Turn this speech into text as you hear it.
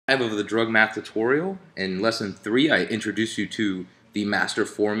Of the drug math tutorial. In lesson 3, I introduced you to the master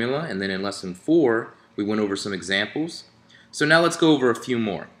formula, and then in lesson 4, we went over some examples. So now let's go over a few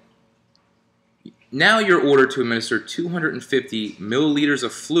more. Now you're ordered to administer 250 milliliters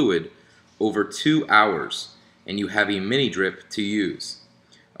of fluid over 2 hours, and you have a mini drip to use.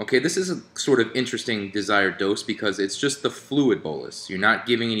 Okay, this is a sort of interesting desired dose because it's just the fluid bolus. You're not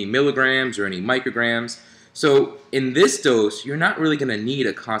giving any milligrams or any micrograms. So in this dose, you're not really going to need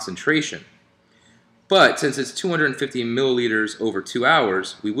a concentration. But since it's 250 milliliters over 2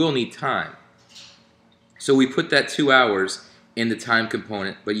 hours, we will need time. So we put that 2 hours in the time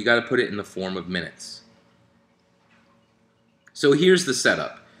component, but you got to put it in the form of minutes. So here's the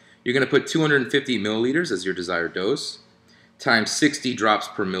setup. You're going to put 250 milliliters as your desired dose, times 60 drops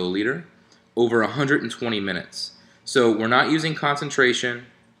per milliliter, over 120 minutes. So we're not using concentration.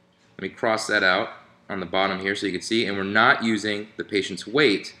 Let me cross that out on the bottom here so you can see, and we're not using the patient's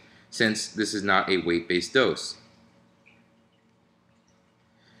weight since this is not a weight-based dose.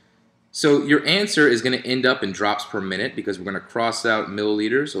 So your answer is going to end up in drops per minute because we're going to cross out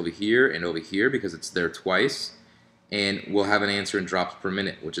milliliters over here because it's there twice, and we'll have an answer in drops per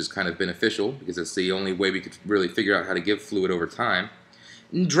minute, which is kind of beneficial because it's the only way we could really figure out how to give fluid over time.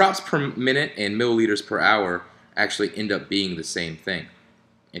 And drops per minute and milliliters per hour actually end up being the same thing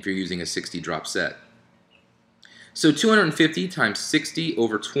if you're using a 60 drop set. So 250 times 60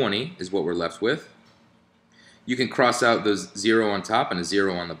 over 20 is what we're left with. You can cross out those 0 on top and a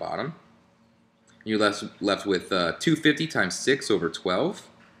 0 on the bottom. You're left with 250 times 6 over 12.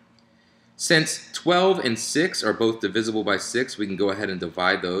 Since 12 and 6 are both divisible by 6, we can go ahead and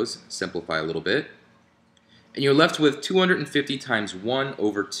divide those, simplify a little bit. And you're left with 250 times 1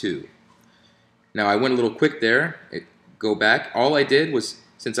 over 2. Now I went a little quick there. Go back. All I did was,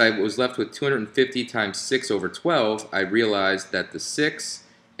 since I was left with 250 times 6 over 12, I realized that the 6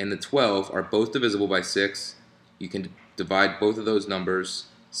 and the 12 are both divisible by 6. You can divide both of those numbers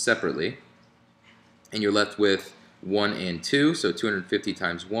separately. And you're left with 1 and 2, so 250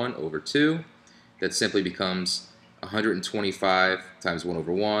 times 1 over 2. That simply becomes 125 times 1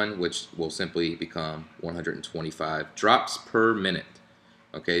 over 1, which will simply become 125 drops per minute.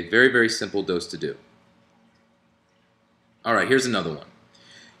 Okay, very, very simple dose to do. All right, here's another one.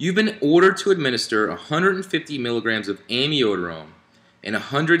 You've been ordered to administer 150 milligrams of amiodarone in a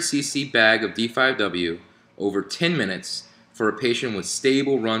 100 cc bag of D5W over 10 minutes for a patient with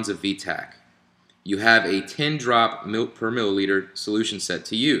stable runs of VTAC. You have a 10 drop per milliliter solution set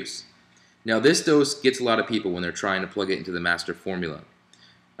to use. Now this dose gets a lot of people when they're trying to plug it into the master formula.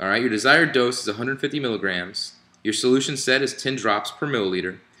 All right, your desired dose is 150 milligrams, your solution set is 10 drops per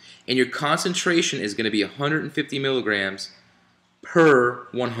milliliter, and your concentration is going to be 150 milligrams per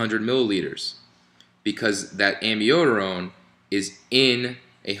 100 milliliters because that amiodarone is in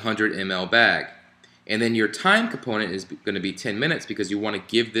a 100 ml bag. And then your time component is going to be 10 minutes because you want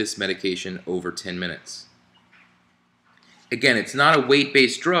to give this medication over 10 minutes. Again, it's not a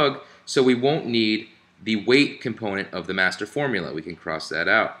weight-based drug, so we won't need the weight component of the master formula. We can cross that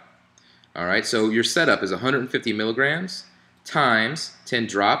out. All right, so your setup is 150 milligrams times 10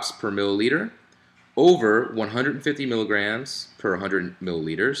 drops per milliliter over 150 milligrams per 100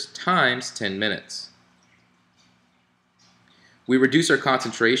 milliliters times 10 minutes. We reduce our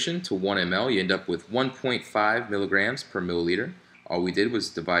concentration to 1 ml. You end up with 1.5 milligrams per milliliter. All we did was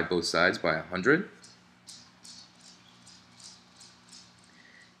divide both sides by 100.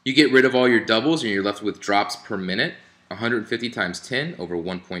 You get rid of all your doubles and you're left with drops per minute. 150 times 10 over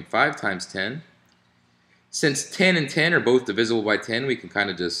 1.5 times 10. Since 10 and 10 are both divisible by 10, we can kind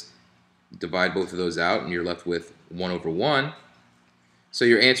of just divide both of those out and you're left with 1 over 1. So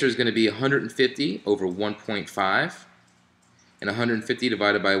your answer is going to be 150 over 1.5. And 150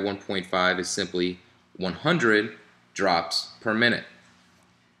 divided by 1.5 is simply 100 drops per minute.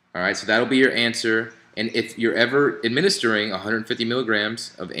 All right, so that'll be your answer. And if you're ever administering 150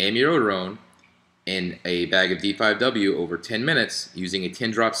 milligrams of amiodarone in a bag of D5W over 10 minutes using a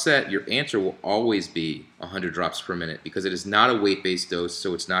 10 drop set, your answer will always be 100 drops per minute because it is not a weight-based dose,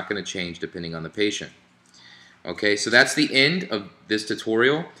 so it's not going to change depending on the patient. Okay, so that's the end of this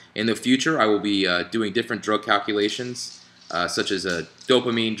tutorial. In the future, I will be doing different drug calculations, such as a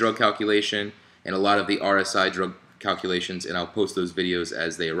dopamine drug calculation and a lot of the RSI drug calculations, and I'll post those videos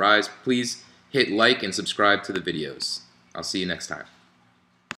as they arise. Please hit like and subscribe to the videos. I'll see you next time.